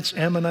Moabites,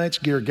 Ammonites,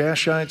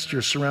 Girgashites.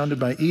 You're surrounded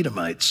by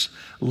Edomites.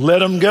 Let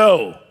them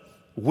go.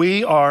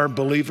 We are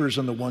believers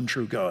in the one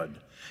true God.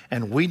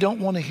 And we don't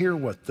want to hear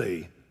what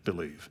they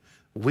believe.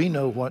 We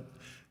know what.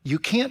 You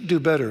can't do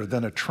better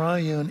than a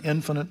triune,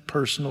 infinite,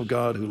 personal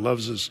God who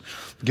loves us,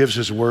 gives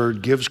his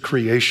word, gives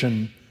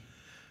creation,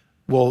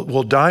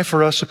 will die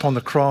for us upon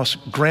the cross,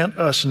 grant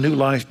us new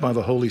life by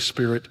the Holy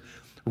Spirit,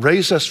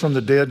 raise us from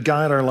the dead,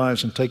 guide our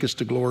lives, and take us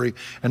to glory,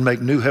 and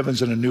make new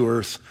heavens and a new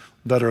earth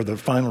that are the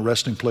final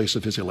resting place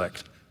of his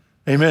elect.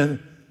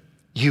 Amen?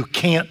 You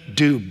can't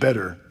do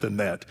better than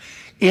that.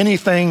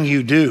 Anything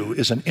you do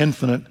is an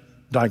infinite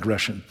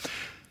digression.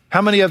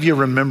 How many of you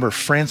remember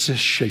Francis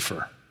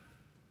Schaeffer?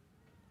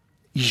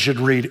 You should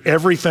read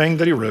everything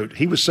that he wrote.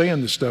 He was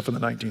saying this stuff in the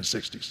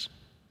 1960s.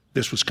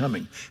 This was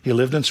coming. He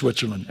lived in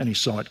Switzerland, and he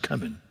saw it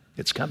coming.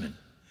 It's coming.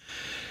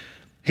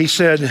 He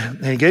said,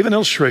 and he gave an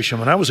illustration.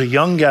 When I was a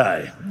young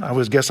guy, I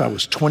was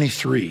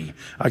 23,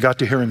 I got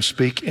to hear him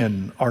speak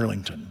in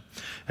Arlington.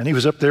 And he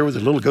was up there with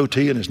his little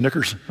goatee and his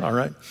knickers, all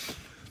right?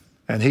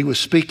 And he was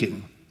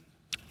speaking,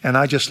 and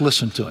I just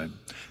listened to him.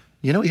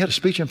 You know, he had a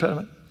speech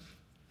impediment.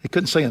 He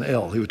couldn't say an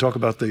L. He would talk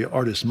about the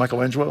artist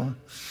Michelangelo.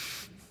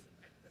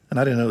 And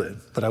I didn't know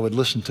that, but I would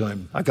listen to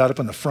him. I got up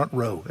in the front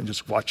row and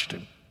just watched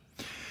him.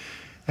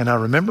 And I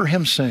remember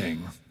him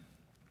saying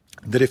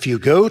that if you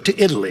go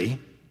to Italy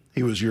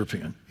He was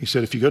European. He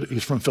said,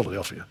 he's from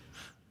Philadelphia,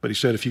 but he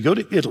said, if you go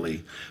to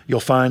Italy, you'll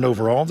find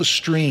over all the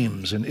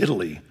streams in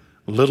Italy,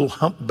 little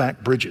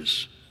humpback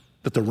bridges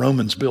that the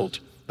Romans built.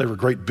 They were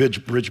great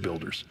bridge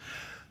builders.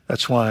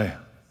 That's why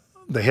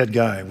the head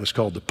guy was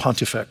called the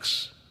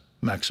Pontifex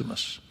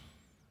Maximus,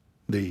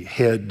 the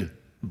head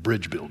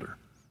bridge builder,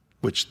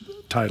 which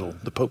title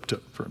the Pope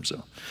took for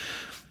himself.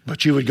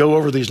 But you would go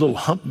over these little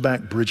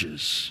humpback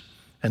bridges,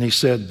 and he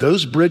said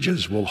those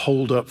bridges will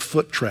hold up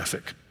foot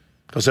traffic,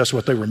 because that's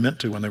what they were meant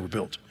to when they were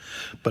built.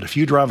 But if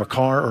you drive a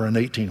car or an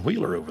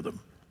 18-wheeler over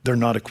them, they're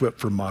not equipped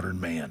for modern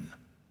man,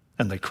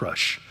 and they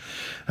crush.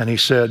 And he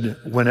said,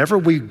 whenever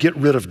we get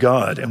rid of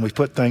God and we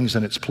put things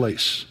in its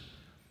place,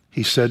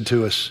 he said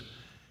to us,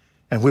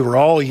 and we were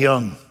all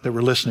young that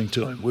were listening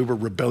to him. We were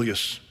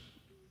rebellious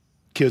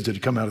kids that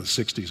had come out of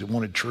the 60s that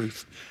wanted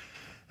truth.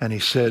 And he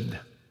said,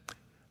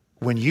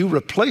 when you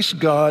replace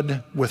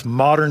God with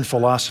modern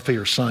philosophy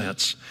or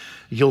science,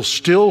 you'll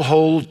still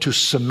hold to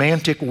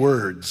semantic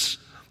words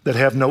that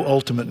have no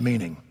ultimate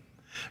meaning.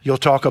 You'll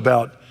talk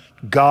about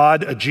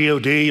God, a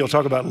G-O-D, you'll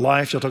talk about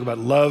life, you'll talk about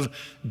love,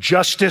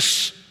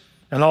 justice,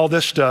 and all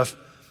this stuff,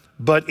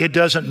 but it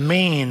doesn't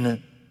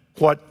mean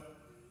what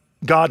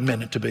God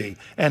meant it to be,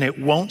 and it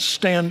won't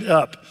stand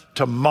up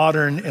to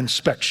modern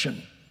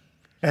inspection.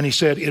 And he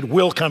said, it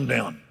will come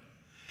down.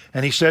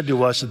 And he said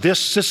to us, this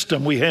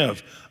system we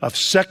have of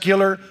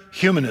secular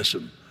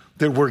humanism,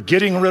 that we're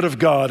getting rid of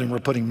God and we're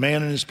putting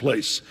man in his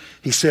place,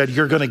 he said,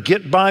 you're going to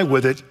get by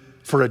with it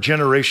for a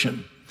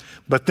generation,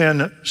 but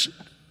then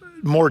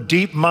more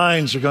deep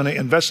minds are going to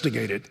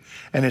investigate it,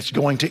 and it's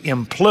going to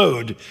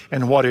implode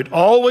in what it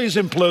always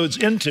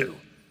implodes into,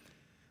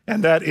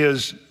 and that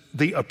is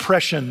the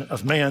oppression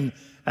of man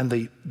and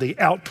the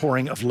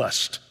outpouring of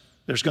lust.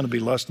 There's going to be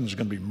lust and there's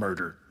going to be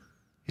murder.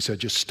 He said,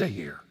 just stay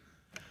here.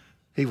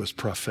 He was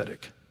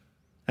prophetic.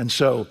 And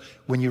so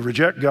when you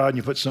reject God and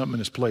you put something in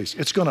his place,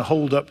 it's going to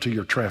hold up to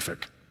your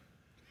traffic,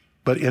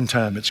 but in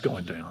time it's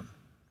going down.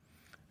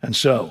 And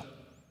so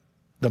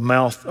the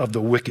mouth of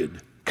the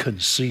wicked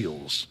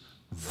conceals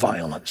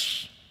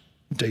violence.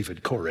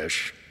 David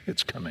Koresh,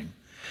 it's coming.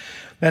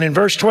 And in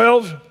verse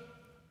 12,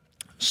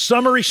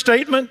 summary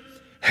statement,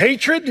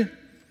 hatred.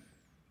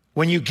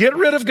 When you get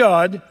rid of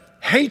God,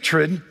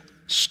 hatred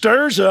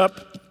stirs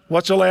up,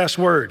 what's the last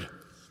word?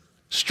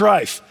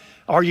 Strife.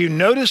 Are you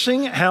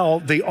noticing how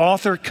the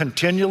author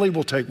continually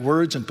will take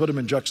words and put them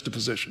in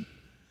juxtaposition?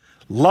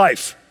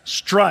 Life,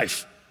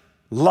 strife,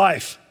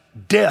 life,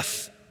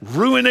 death,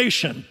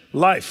 ruination,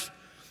 life.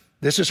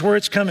 This is where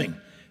it's coming.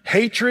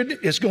 Hatred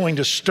is going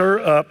to stir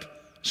up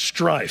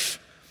strife,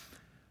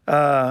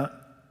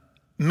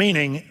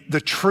 meaning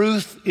the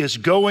truth is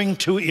going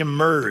to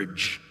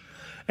emerge,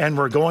 and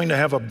we're going to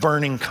have a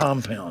burning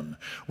compound.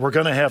 We're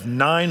going to have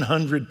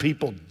 900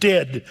 people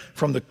dead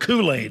from the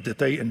Kool-Aid that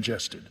they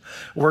ingested.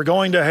 We're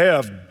going to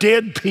have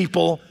dead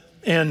people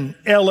in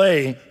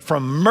LA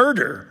from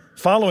murder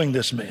following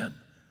this man.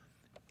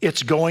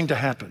 It's going to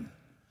happen.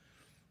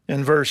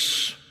 In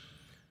verse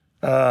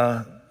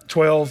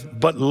 12,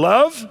 but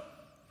love,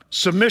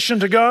 submission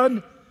to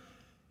God,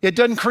 it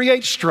doesn't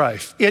create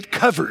strife. It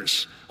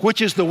covers,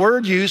 which is the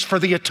word used for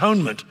the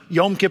atonement,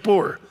 Yom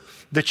Kippur,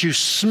 that you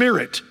smear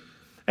it,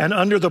 and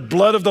under the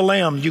blood of the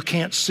Lamb, you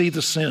can't see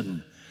the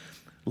sin.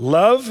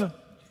 Love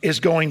is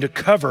going to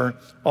cover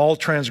all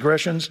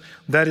transgressions.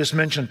 That is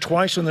mentioned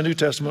twice in the New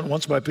Testament,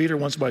 once by Peter,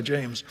 once by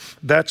James.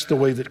 That's the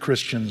way that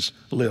Christians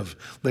live.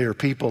 They are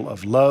people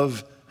of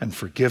love and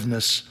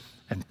forgiveness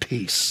and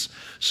peace.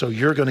 So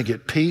you're going to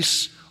get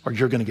peace or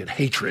you're going to get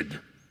hatred,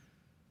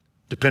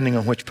 depending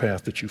on which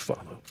path that you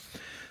follow.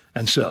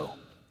 And so,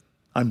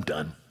 I'm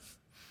done.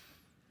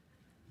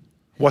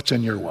 What's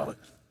in your wallet?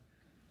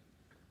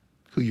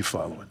 Who you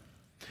following?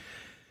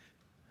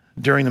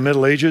 During the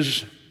Middle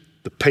Ages,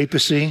 the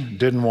papacy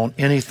didn't want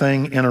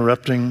anything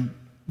interrupting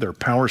their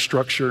power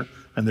structure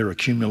and their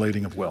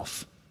accumulating of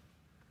wealth.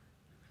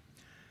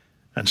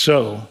 And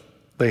so,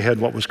 they had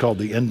what was called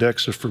the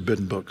Index of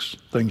Forbidden Books,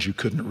 things you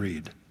couldn't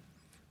read.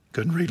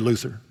 Couldn't read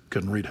Luther,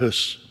 couldn't read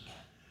Hus,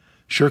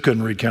 sure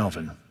couldn't read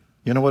Calvin.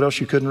 You know what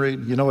else you couldn't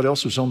read? You know what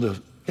else was on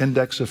the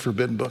Index of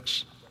Forbidden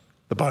Books?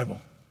 The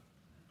Bible.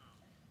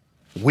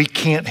 We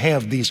can't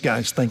have these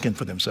guys thinking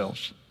for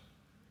themselves.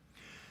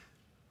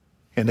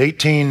 In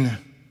 1800s,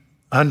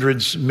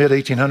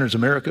 mid-1800s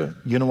America,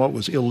 you know what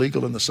was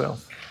illegal in the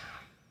South?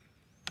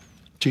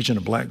 Teaching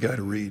a black guy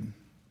to read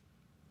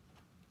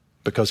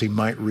because he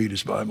might read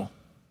his Bible.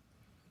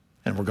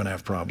 And we're going to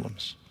have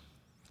problems.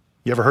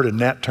 You ever heard of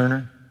Nat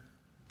Turner?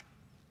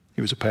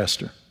 He was a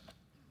pastor.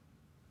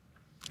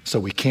 So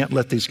we can't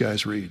let these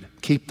guys read.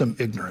 Keep them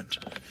ignorant.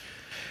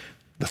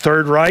 The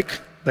Third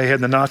Reich, the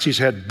Nazis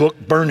had book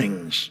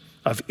burnings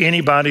of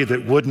anybody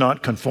that would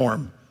not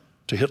conform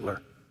to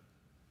Hitler.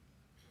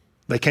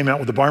 They came out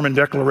with the Barmen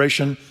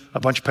Declaration, a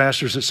bunch of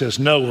pastors that says,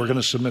 no, we're going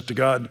to submit to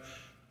God.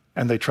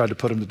 And they tried to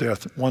put him to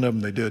death. One of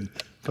them they did,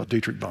 called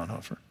Dietrich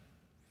Bonhoeffer.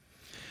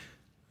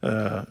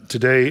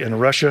 Today in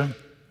Russia,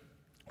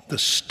 the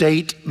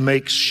state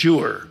makes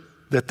sure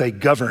that they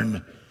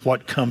govern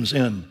what comes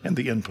in and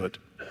the input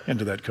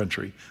into that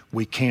country.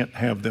 We can't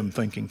have them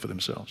thinking for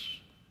themselves.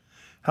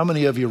 How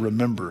many of you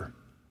remember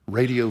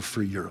Radio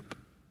Free Europe?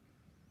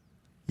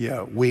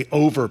 Yeah, we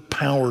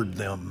overpowered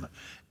them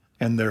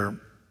and their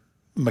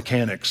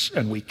mechanics,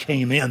 and we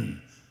came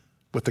in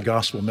with the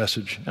gospel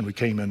message, and we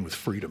came in with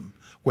freedom,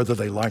 whether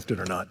they liked it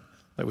or not.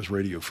 That was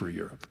Radio Free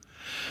Europe.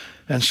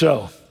 And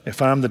so,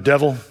 if I'm the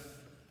devil,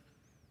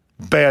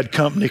 bad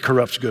company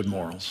corrupts good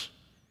morals.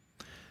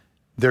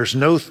 There's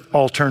no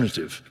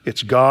alternative.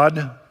 It's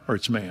God or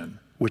it's man.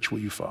 Which will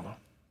you follow?